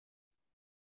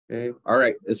Okay. All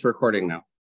right. It's recording now.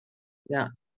 Yeah.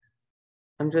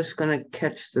 I'm just going to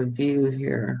catch the view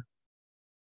here.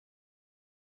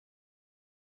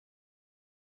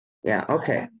 Yeah.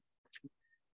 Okay.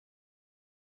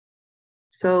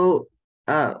 So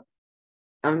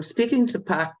I'm speaking to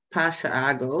Pasha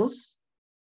Agos.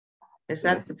 Is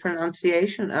that the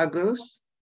pronunciation, Agos?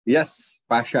 Yes,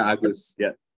 Pasha Agus.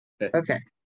 Yeah. Okay.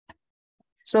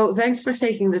 So thanks for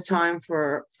taking the time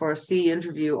for a C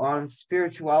interview on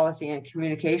spirituality and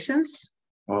communications.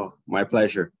 Oh, my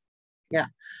pleasure. Yeah.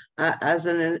 As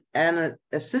an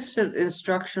assistant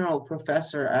instructional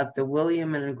professor at the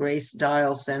William and Grace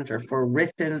Dial Center for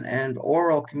Written and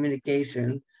Oral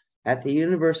Communication at the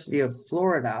University of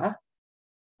Florida,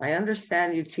 I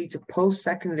understand you teach a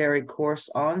post-secondary course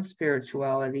on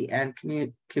spirituality and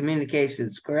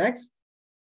communications, correct?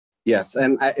 Yes,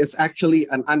 and it's actually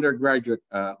an undergraduate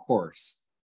course.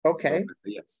 Okay. So,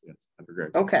 yes,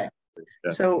 undergraduate. Okay.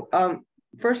 Yeah. So,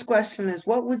 first question is,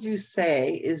 what would you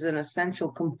say is an essential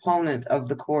component of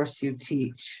the course you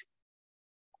teach?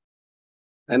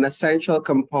 An essential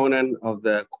component of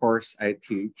the course I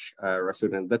teach,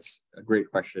 Rasunah, that's a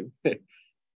great question,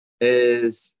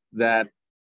 is that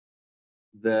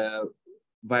the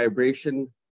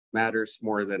vibration matters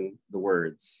more than the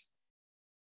words.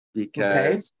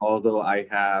 Because although I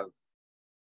have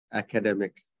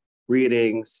academic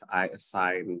readings, I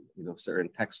assign certain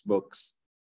textbooks,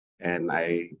 and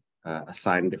I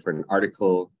assign different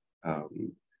articles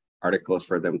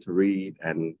for them to read,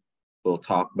 and we'll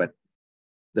talk. But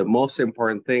the most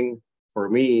important thing for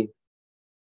me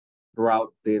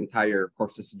throughout the entire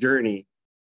course's journey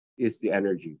is the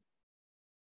energy.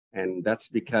 And that's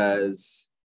because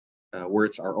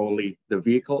words are only the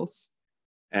vehicles.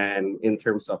 And in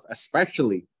terms of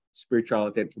especially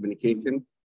spirituality and communication,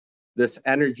 this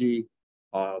energy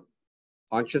of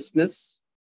consciousness,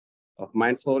 of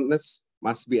mindfulness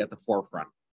must be at the forefront.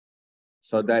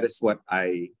 So that is what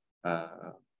I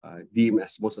deem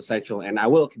as most essential. And I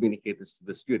will communicate this to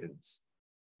the students.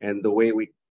 And the way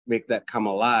we make that come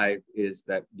alive is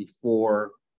that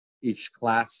before each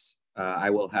class,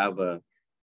 I will have a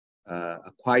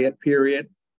quiet period.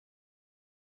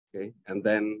 Okay, and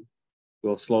then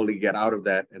we'll slowly get out of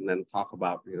that and then talk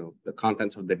about the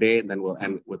contents of the day, and then we'll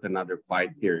end with another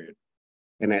quiet period.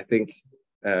 And I think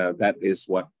that is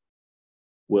what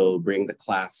will bring the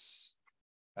class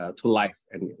to life,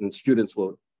 and students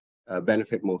will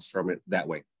benefit most from it that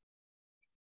way.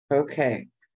 Okay.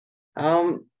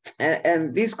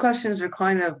 And these questions are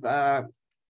kind of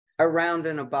around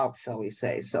and about, shall we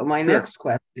say. So my next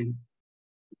question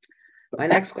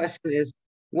is,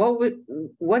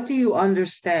 what do you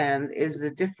understand is the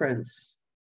difference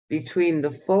between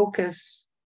the focus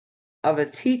of a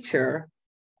teacher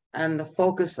and the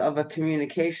focus of a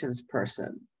communications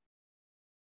person?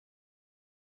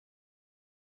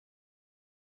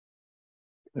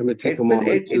 Let me take a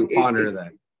moment to ponder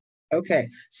that. Okay,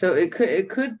 so it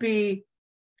could be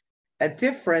a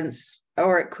difference,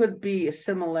 or it could be a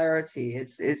similarity.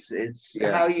 It's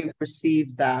how you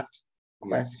perceive that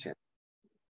question.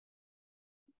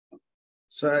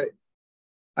 So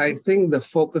I think the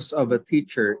focus of a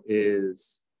teacher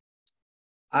is,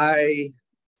 I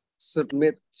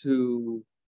submit to,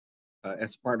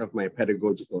 as part of my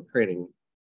pedagogical training,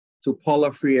 to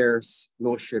Paulo Freire's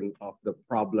notion of the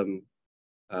problem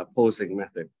posing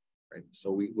method, right?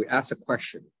 So we ask a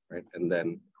question, right? And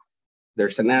then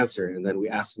there's an answer, and then we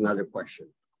ask another question.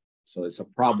 So it's a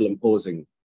problem posing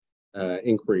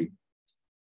inquiry.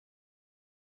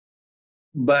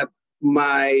 But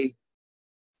my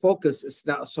focus is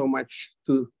not so much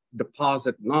to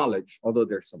deposit knowledge, although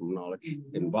there's some knowledge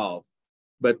involved,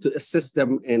 but to assist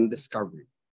them in discovery.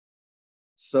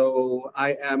 So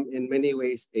I am in many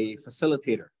ways a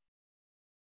facilitator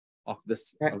of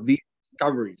these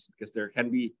discoveries, because there can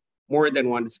be more than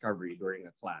one discovery during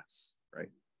a class,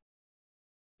 right?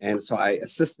 And so I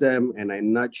assist them and I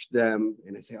nudge them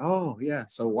and I say, oh yeah,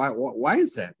 so why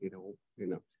is that?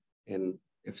 And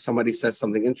if somebody says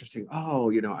something interesting,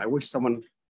 oh, I wish someone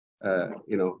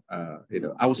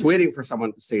I was waiting for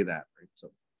someone to say that, right?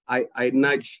 So I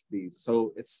nudge these.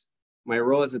 So it's my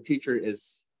role as a teacher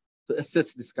is to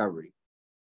assist discovery.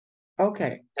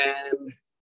 Okay. And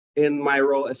in my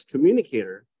role as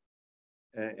communicator,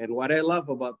 and what I love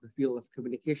about the field of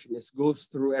communication is goes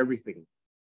through everything.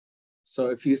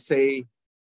 So if you say,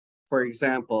 for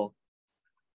example,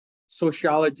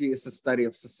 sociology is a study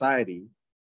of society,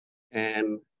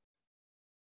 and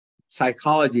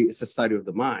psychology is a study of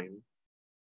the mind,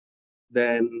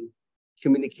 then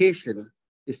communication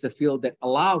is the field that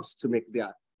allows to make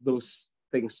those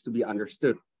things to be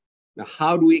understood. Now,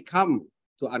 how do we come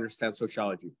to understand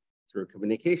sociology? Through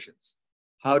communications.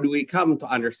 How do we come to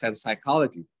understand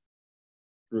psychology?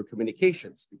 Through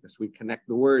communications, because we connect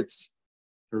the words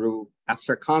through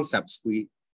abstract concepts. We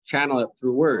channel it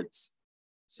through words.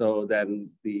 So then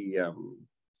the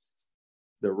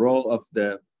role of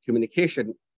the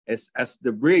communication is as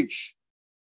the bridge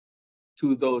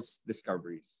to those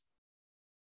discoveries.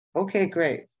 Okay,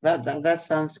 great. That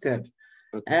sounds good.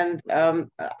 Okay. And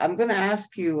I'm going to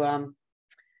ask you.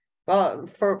 Well,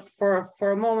 for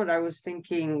a moment, I was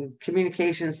thinking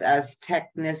communications as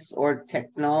techness or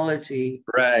technology.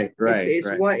 Right.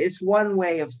 It's one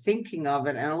way of thinking of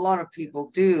it, and a lot of people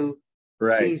do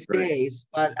these days.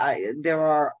 But there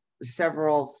are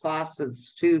several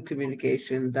facets to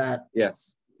communication that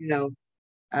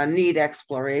need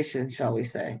exploration, shall we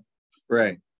say?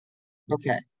 Right.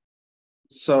 Okay.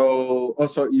 So,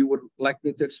 also, you would like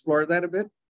me to explore that a bit?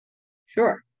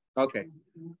 Sure. Okay.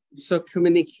 So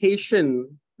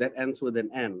communication that ends with an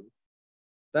N,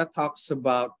 that talks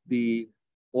about the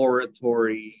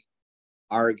oratory,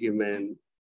 argument,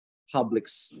 public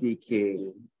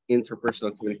speaking,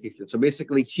 interpersonal communication. So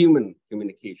basically human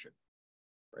communication,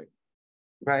 right?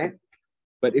 Right.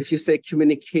 But if you say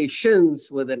communications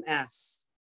with an S,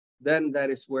 then that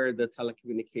is where the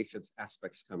telecommunications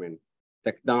aspects come in.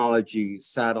 Technology,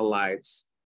 satellites,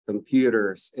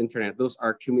 computers, internet, those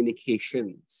are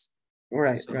communications.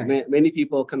 Right, so right. Many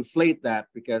people conflate that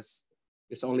because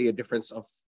it's only a difference of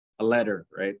a letter,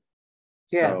 right?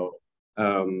 Yeah. So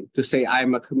to say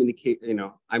I'm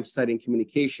I'm studying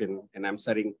communication and I'm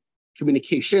studying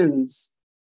communications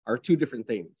are two different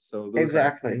things. So those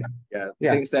exactly. are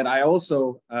things that I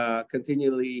also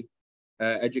continually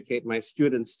educate my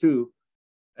students to,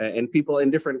 and people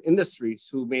in different industries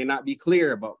who may not be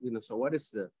clear about, so what is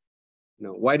the,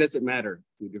 why does it matter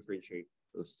to differentiate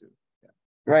those two? Yeah.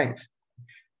 Right.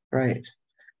 Right.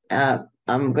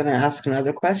 I'm going to ask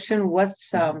another question. What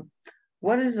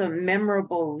is a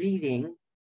memorable reading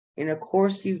in a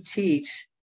course you teach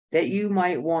that you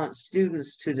might want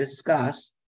students to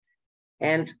discuss,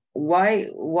 and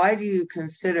why do you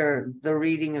consider the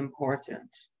reading important?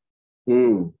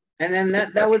 And then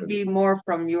that would be more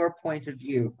from your point of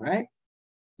view, right?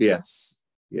 Yes.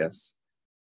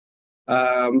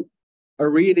 A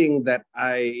reading that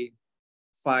I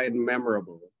find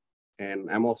memorable,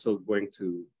 and I'm also going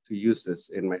to use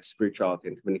this in my spirituality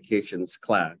and communications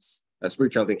class,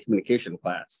 spirituality and communication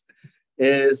class,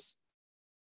 is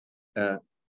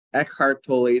Eckhart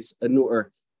Tolle's A New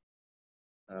Earth,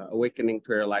 Awakening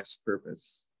to Your Life's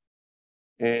Purpose.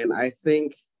 And I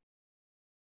think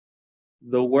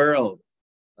the world,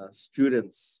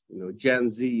 students, Gen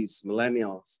Zs,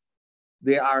 millennials,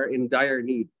 they are in dire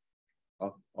need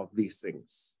of these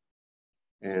things.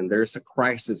 And there's a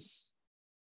crisis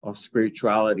of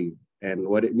spirituality and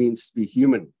what it means to be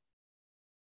human.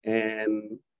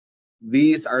 And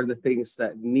these are the things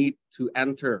that need to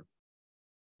enter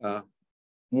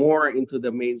more into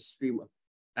the mainstream of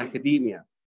academia.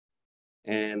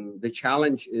 And the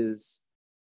challenge is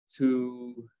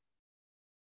to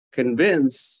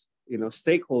convince,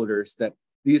 stakeholders that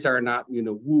these are not,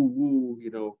 woo-woo,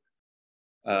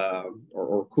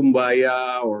 or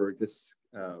kumbaya or this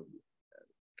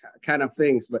kind of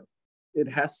things, but it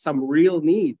has some real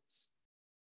needs.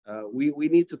 We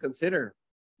need to consider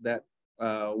that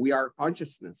we are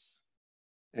consciousness,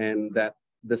 and that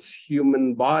this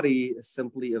human body is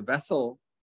simply a vessel,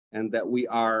 and that we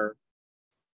are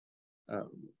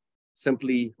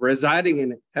simply residing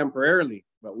in it temporarily,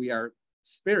 but we are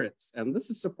spirits. And this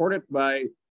is supported by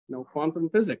quantum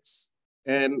physics.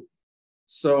 And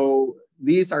so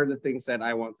these are the things that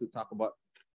I want to talk about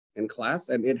in class.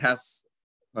 And it has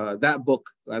that book,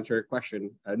 to answer your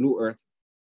question, A New Earth,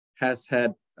 has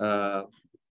had a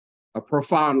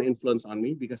profound influence on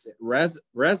me because it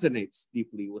resonates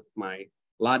deeply with my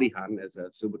latihan as a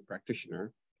Subud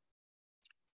practitioner.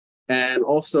 And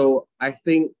also, I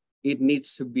think it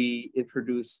needs to be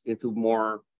introduced into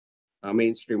more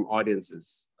mainstream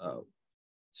audiences.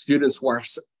 Students who are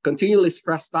continually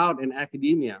stressed out in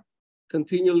academia,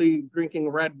 continually drinking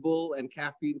Red Bull and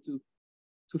caffeine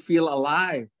to feel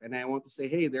alive. And I want to say,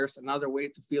 hey, there's another way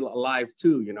to feel alive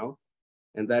too,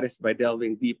 and that is by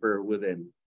delving deeper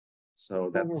within.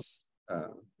 So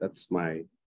that's my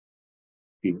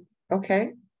view.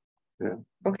 Okay. Yeah.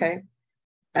 Okay.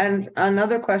 And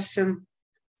another question,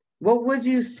 what would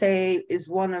you say is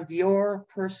one of your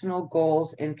personal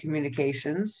goals in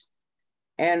communications?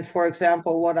 And for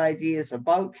example, what ideas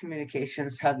about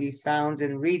communications have you found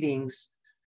in readings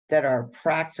that are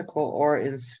practical or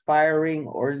inspiring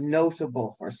or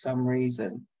notable for some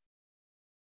reason?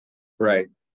 Right.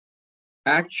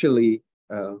 Actually,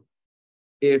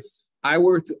 if I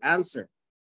were to answer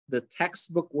the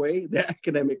textbook way, the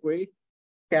academic way,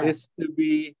 is to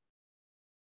be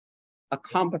a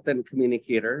competent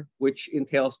communicator, which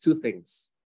entails two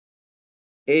things.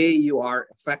 A, you are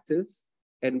effective,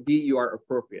 and B, you are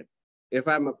appropriate. If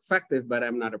I'm effective, but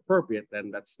I'm not appropriate,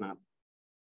 then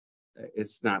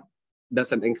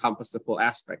doesn't encompass the full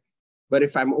aspect. But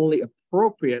if I'm only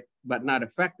appropriate, but not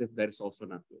effective, that is also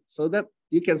not good. So that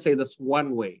you can say that's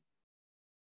one way.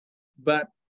 But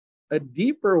a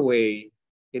deeper way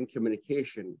in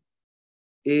communication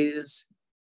is,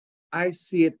 I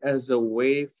see it as a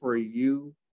way for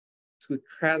you to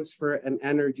transfer an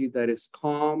energy that is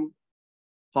calm,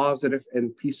 positive,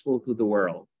 and peaceful to the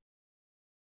world.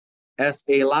 As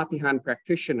a latihan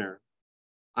practitioner,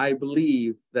 I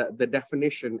believe that the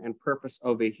definition and purpose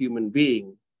of a human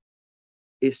being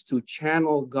is to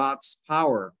channel God's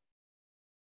power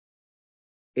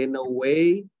in a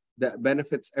way that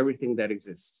benefits everything that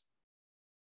exists.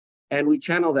 And we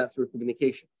channel that through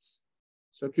communications.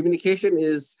 So communication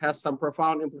has some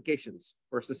profound implications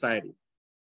for society.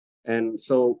 And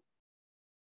so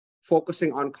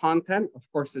focusing on content,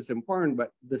 of course, is important,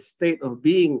 but the state of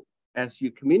being as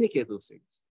you communicate those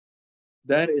things,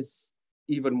 that is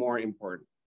even more important.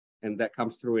 And that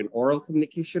comes through in oral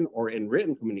communication or in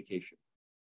written communication.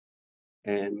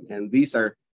 And these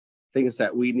are things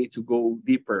that we need to go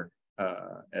deeper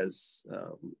as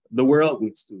the world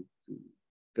needs to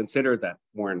consider that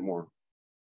more and more.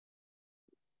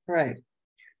 Right.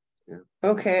 Yeah.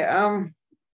 Okay.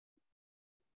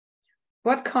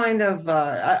 What kind of,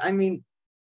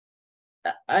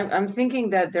 I'm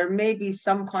thinking that there may be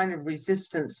some kind of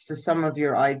resistance to some of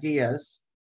your ideas.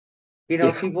 You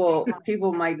know,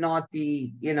 people might not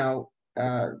be,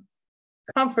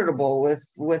 comfortable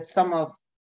with some of,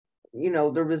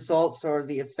 the results or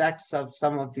the effects of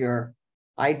some of your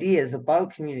ideas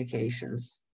about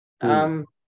communications. But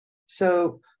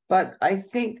I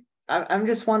think I'm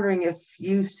just wondering if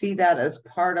you see that as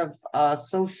part of a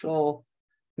social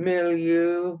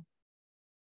milieu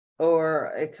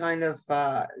or a kind of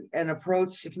an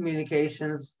approach to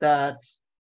communications that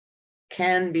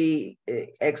can be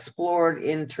explored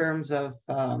in terms of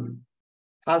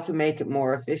how to make it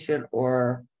more efficient,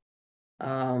 or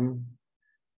a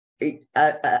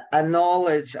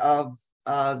knowledge of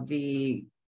the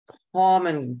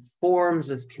common forms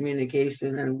of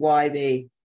communication and why they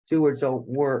do or don't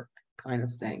work, kind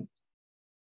of thing,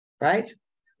 right?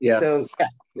 Yes. So,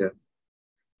 yeah.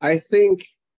 I think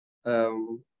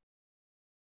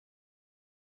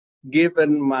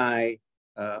given my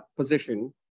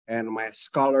position and my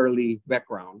scholarly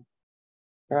background,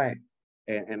 right,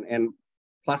 and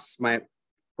plus my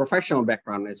professional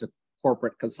background as a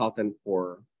corporate consultant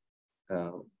for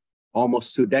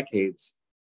almost 2 decades,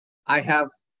 I have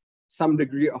some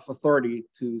degree of authority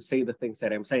to say the things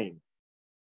that I'm saying.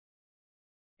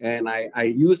 And I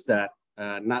use that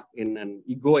not in an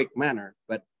egoic manner,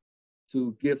 but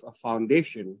to give a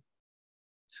foundation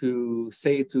to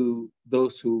say to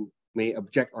those who may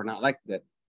object or not like that,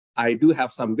 I do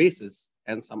have some basis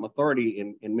and some authority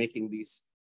in making these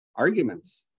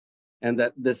arguments, and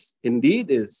that this indeed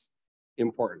is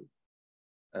important.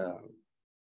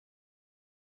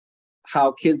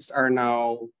 How kids are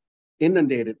now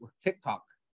inundated with TikTok,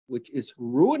 which is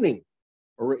ruining,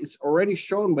 or it's already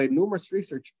shown by numerous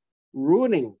research,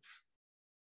 ruining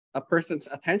a person's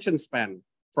attention span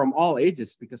from all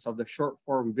ages because of the short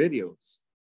form videos.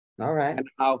 All right. And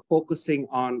how focusing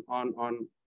on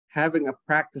having a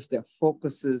practice that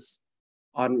focuses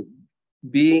on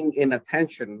being in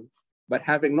attention, but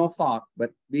having no thought,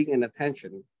 but being in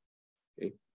attention.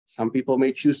 Okay? Some people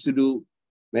may choose to do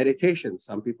meditation.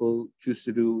 Some people choose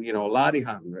to do,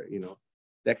 latihan,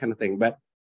 that kind of thing. But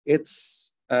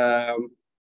it's an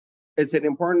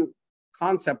important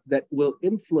concept that will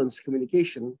influence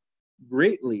communication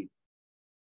greatly.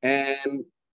 And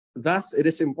thus it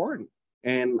is important.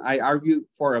 And I argue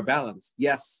for a balance.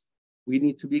 Yes, we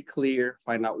need to be clear,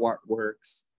 find out what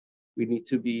works. We need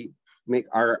to make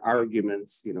our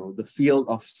arguments, the field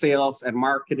of sales and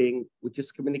marketing, which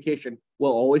is communication,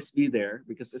 will always be there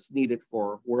because it's needed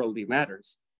for worldly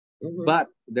matters. Mm-hmm. But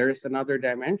there is another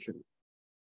dimension.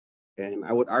 And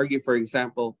I would argue, for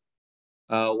example,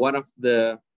 one of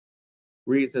the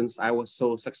reasons I was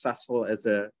so successful as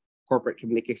a corporate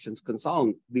communications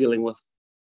consultant dealing with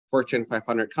Fortune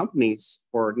 500 companies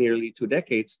for nearly 2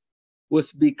 decades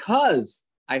was because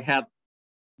I had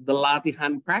the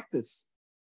latihan practice.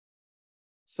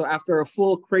 So after a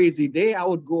full crazy day, I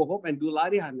would go home and do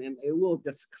latihan, and it will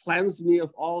just cleanse me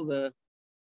of all the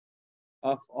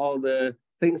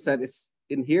things that is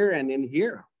in here and in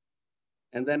here.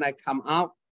 And then I come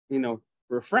out,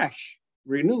 refreshed,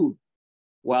 renewed,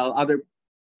 while other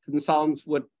consultants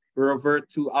would revert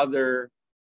to other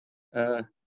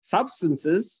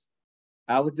substances.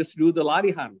 I would just do the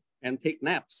latihan and take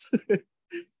naps,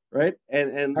 right?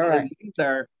 And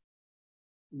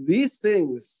these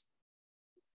things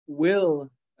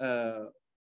will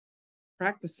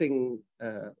practicing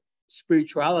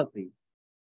spirituality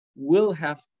will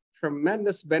have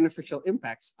tremendous beneficial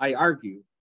impacts, I argue,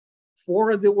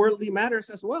 for the worldly matters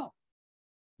as well,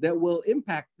 that will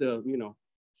impact the,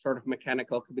 sort of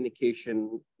mechanical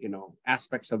communication,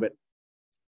 aspects of it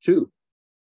too.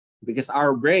 Because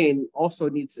our brain also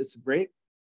needs its break.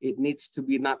 It needs to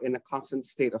be not in a constant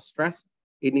state of stress.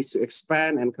 It needs to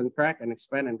expand and contract and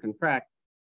expand and contract.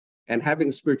 And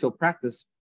having spiritual practice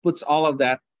puts all of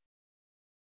that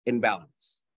in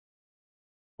balance.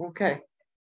 Okay.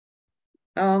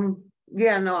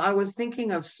 I was thinking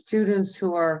of students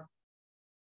who are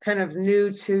kind of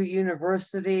new to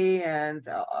university, and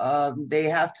they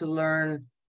have to learn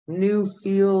new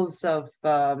fields of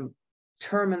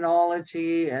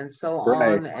terminology and so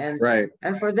on.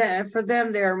 And for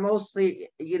them, they are mostly,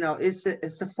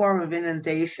 it's a form of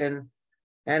inundation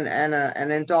and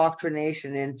an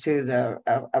indoctrination into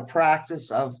a practice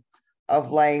of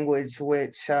language,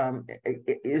 which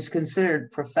is considered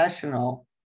professional,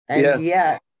 and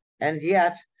yet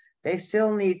they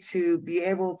still need to be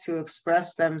able to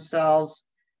express themselves,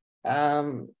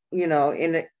 in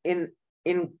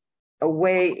a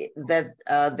way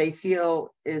that they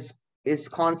feel is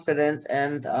confident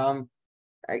and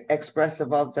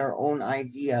expressive of their own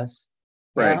ideas.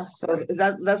 Right. Yeah? So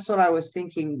that's what I was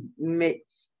thinking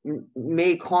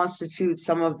may constitute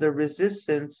some of the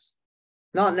resistance,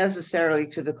 not necessarily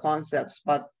to the concepts,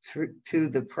 but to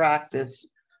the practice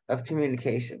of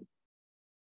communication.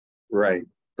 Right.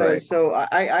 So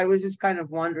I was just kind of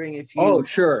wondering if you. Oh,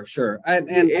 sure.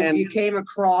 And you came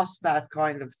across that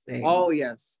kind of thing. Oh,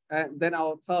 yes. And then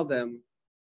I'll tell them,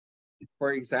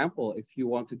 for example, if you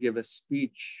want to give a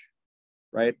speech,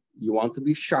 right? You want to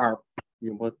be sharp.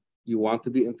 You want to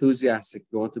be enthusiastic.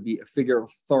 You want to be a figure of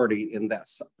authority in that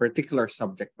particular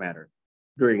subject matter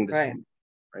during the speech,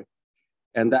 right?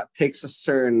 And that takes a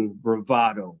certain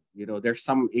bravado. There's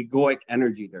some egoic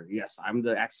energy there. Yes, I'm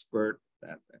the expert.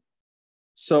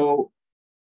 So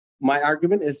my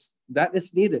argument is that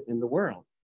is needed in the world.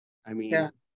 I mean,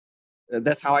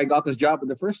 that's how I got this job in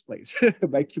the first place,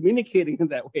 by communicating in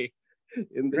that way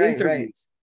in the interviews.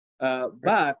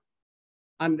 But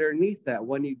underneath that,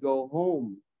 when you go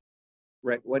home,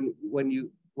 right, when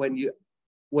you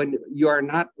are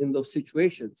not in those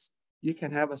situations, you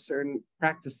can have a certain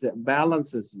practice that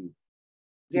balances you.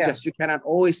 Because you cannot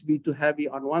always be too heavy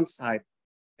on one side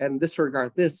and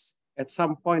disregard this. At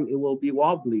some point, it will be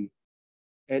wobbly,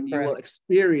 and you will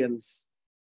experience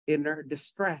inner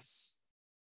distress.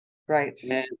 Right.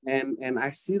 And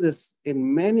I see this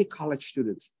in many college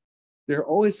students. They're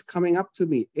always coming up to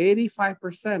me.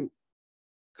 85%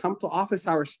 come to office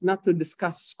hours not to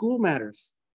discuss school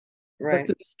matters, but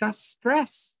to discuss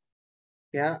stress.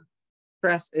 Yeah.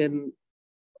 Stress in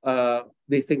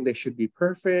they think they should be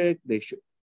perfect. They should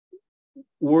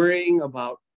worrying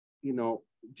about,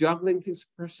 juggling things,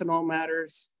 personal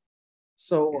matters.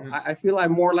 So I feel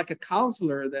I'm more like a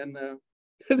counselor than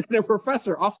a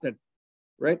professor often,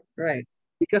 right? Right.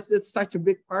 Because it's such a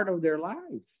big part of their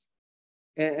lives.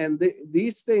 And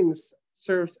these things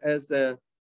serves as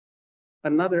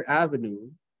another avenue.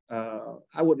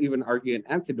 I would even argue an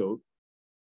antidote,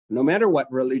 no matter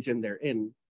what religion they're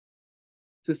in,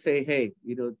 to say, hey,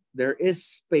 there is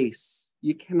space.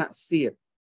 You cannot see it,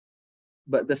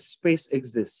 but the space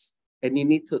exists. And you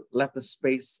need to let the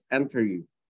space enter you.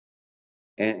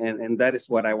 And that is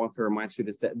what I want to remind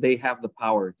students, that they have the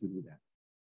power to do that.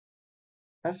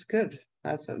 That's good.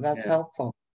 That's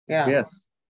helpful. Yeah. Yes.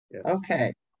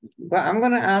 Okay. Well, I'm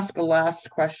going to ask a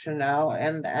last question now,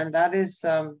 and that is,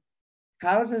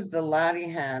 how does the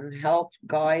latihan help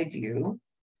guide you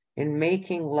in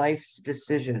making life's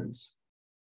decisions?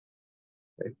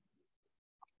 Okay.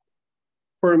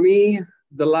 For me,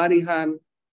 the latihan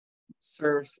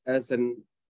serves as an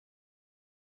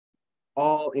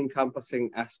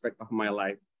all-encompassing aspect of my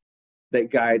life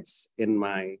that guides in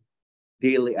my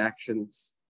daily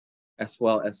actions, as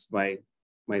well as my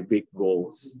big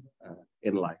goals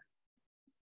in life.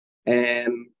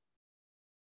 And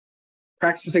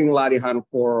practicing latihan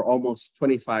for almost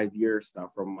 25 years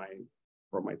now, from my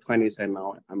 20s, and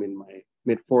now I'm in my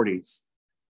mid-40s,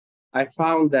 I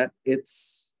found that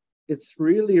it's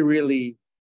really, really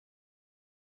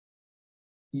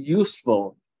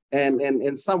useful, and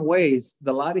in some ways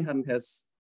the latihan has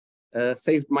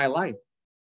saved my life,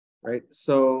 right?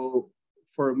 So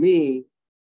for me,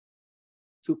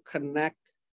 to connect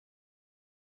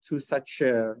to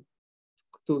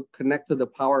to connect to the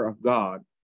power of God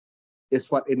is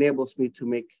what enables me to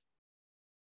make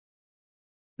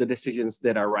the decisions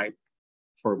that are right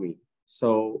for me.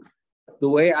 So the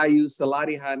way I use the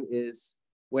larihan is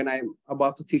when I'm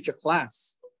about to teach a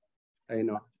class,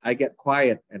 I get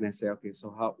quiet and I say, okay,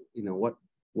 so how,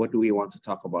 what do we want to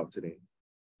talk about today,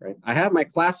 right? I have my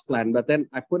class plan, but then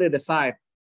I put it aside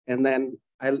and then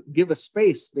I give a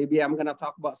space. Maybe I'm gonna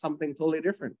talk about something totally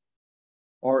different.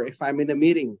 Or if I'm in a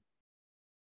meeting,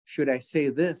 should I say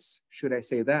this? Should I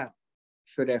say that?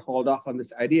 Should I hold off on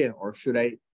this idea? Or should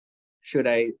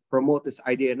I promote this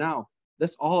idea now?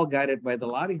 That's all guided by the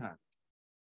larihan.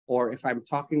 Or if I'm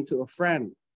talking to a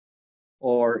friend,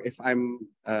 or if I'm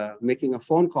making a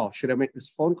phone call, should I make this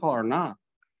phone call or not?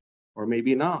 Or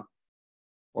maybe not.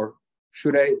 Or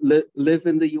should I live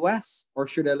in the US or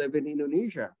should I live in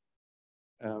Indonesia?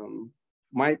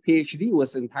 My PhD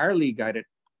was entirely guided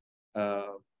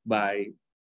by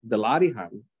the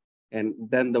larihan, and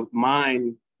then the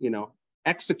mind,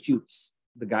 executes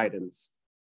the guidance,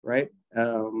 right?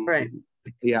 Right.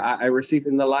 Yeah, I received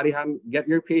in the larihan, get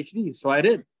your PhD, so I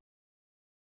did.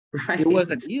 Right. It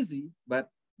wasn't easy, but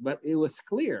it was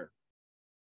clear.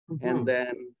 Mm-hmm. And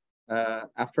then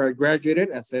after I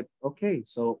graduated, I said, okay,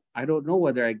 so I don't know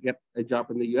whether I get a job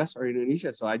in the US or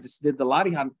Indonesia. So I just did the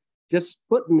larihan, just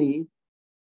put me,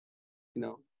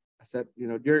 I said,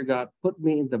 dear God, put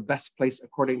me in the best place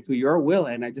according to your will.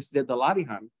 And I just did the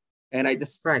larihan. And I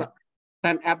just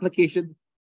sent application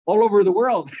all over the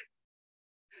world.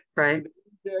 Right.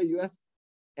 The US.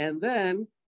 And then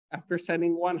after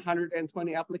sending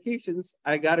 120 applications,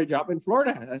 I got a job in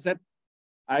Florida. I said,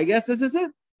 I guess this is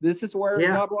it. This is where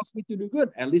God wants me to do good,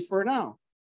 at least for now.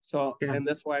 So, and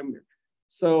that's why I'm here.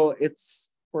 So it's,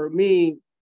 for me,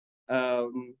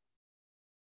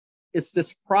 it's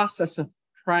this process of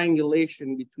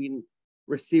triangulation between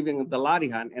receiving the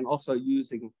larihan and also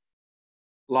using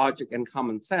logic and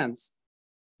common sense,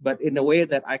 but in a way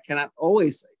that I cannot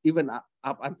always, even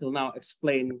up until now,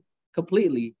 explain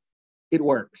completely. It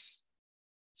works.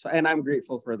 So, and I'm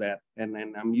grateful for that. And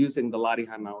I'm using the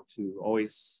larihan now to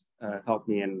always help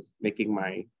me in making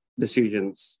my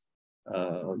decisions,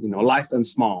 life and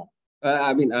small.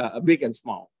 Big and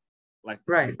small. Life.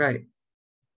 Right, right.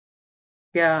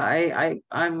 Yeah,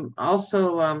 I'm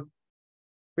also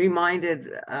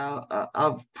reminded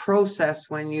of process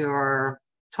when you're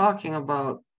talking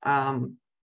about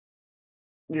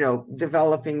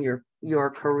developing your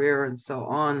career and so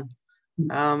on.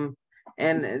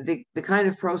 And the kind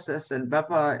of process that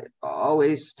Beppa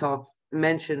always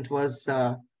mentioned was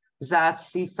Zat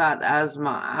Sifat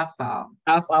Asma Afal.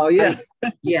 Afal, yeah.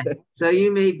 Yeah. So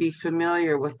you may be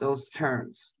familiar with those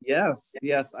terms. Yes,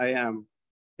 I am.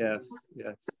 Yes.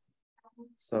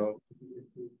 So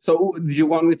did you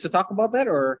want me to talk about that,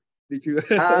 or did you?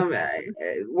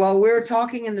 Well, we're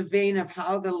talking in the vein of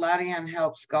how the larihan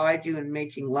helps guide you in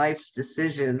making life's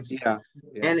decisions. Yeah.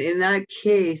 And in that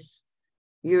case,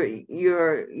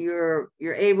 you're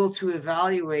able to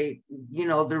evaluate,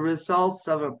 the results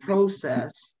of a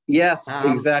process. Yes,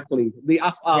 exactly. The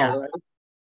afal,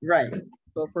 right? Right.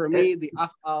 So for me, the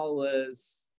afal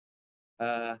was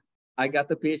I got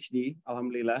the PhD,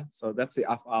 alhamdulillah. So that's the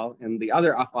afal. And the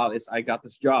other afal is I got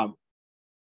this job.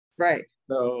 Right.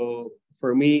 So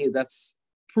for me, that's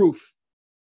proof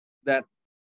that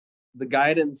the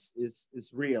guidance is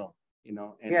real, and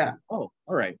all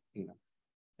right,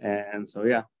 and so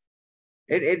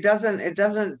it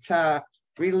doesn't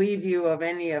relieve you of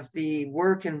any of the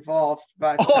work involved,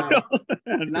 but no,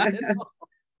 not at all.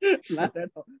 Not at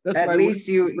all. That's at least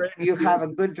you have a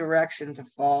good direction to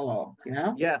follow,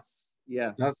 Yes.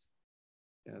 Okay. Yes.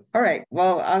 All right.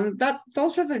 Well,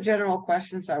 those are the general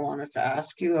questions I wanted to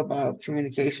ask you about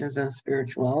communications and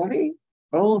spirituality.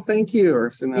 Oh, thank you,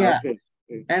 Rasunah. Yeah. Okay.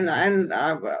 And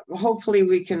hopefully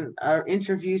we can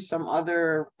interview some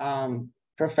other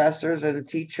professors and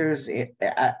teachers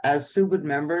as Subud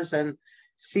members and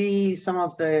see some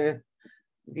of the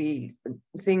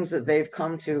things that they've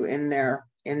come to in their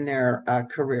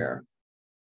career.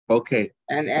 Okay.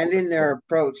 And in their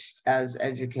approach as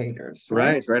educators.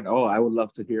 Right. Oh, I would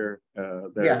love to hear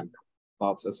their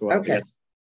thoughts as well. Okay. Yes.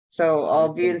 So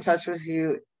I'll be in touch with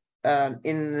you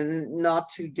in the not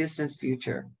too distant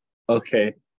future.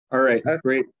 Okay. All right. Okay.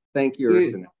 Great. Thank you,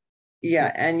 Rasunah.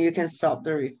 Yeah, and you can stop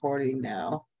the recording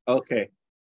now. Okay.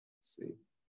 Let's see.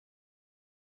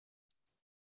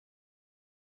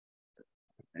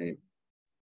 Okay.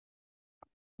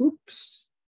 Oops.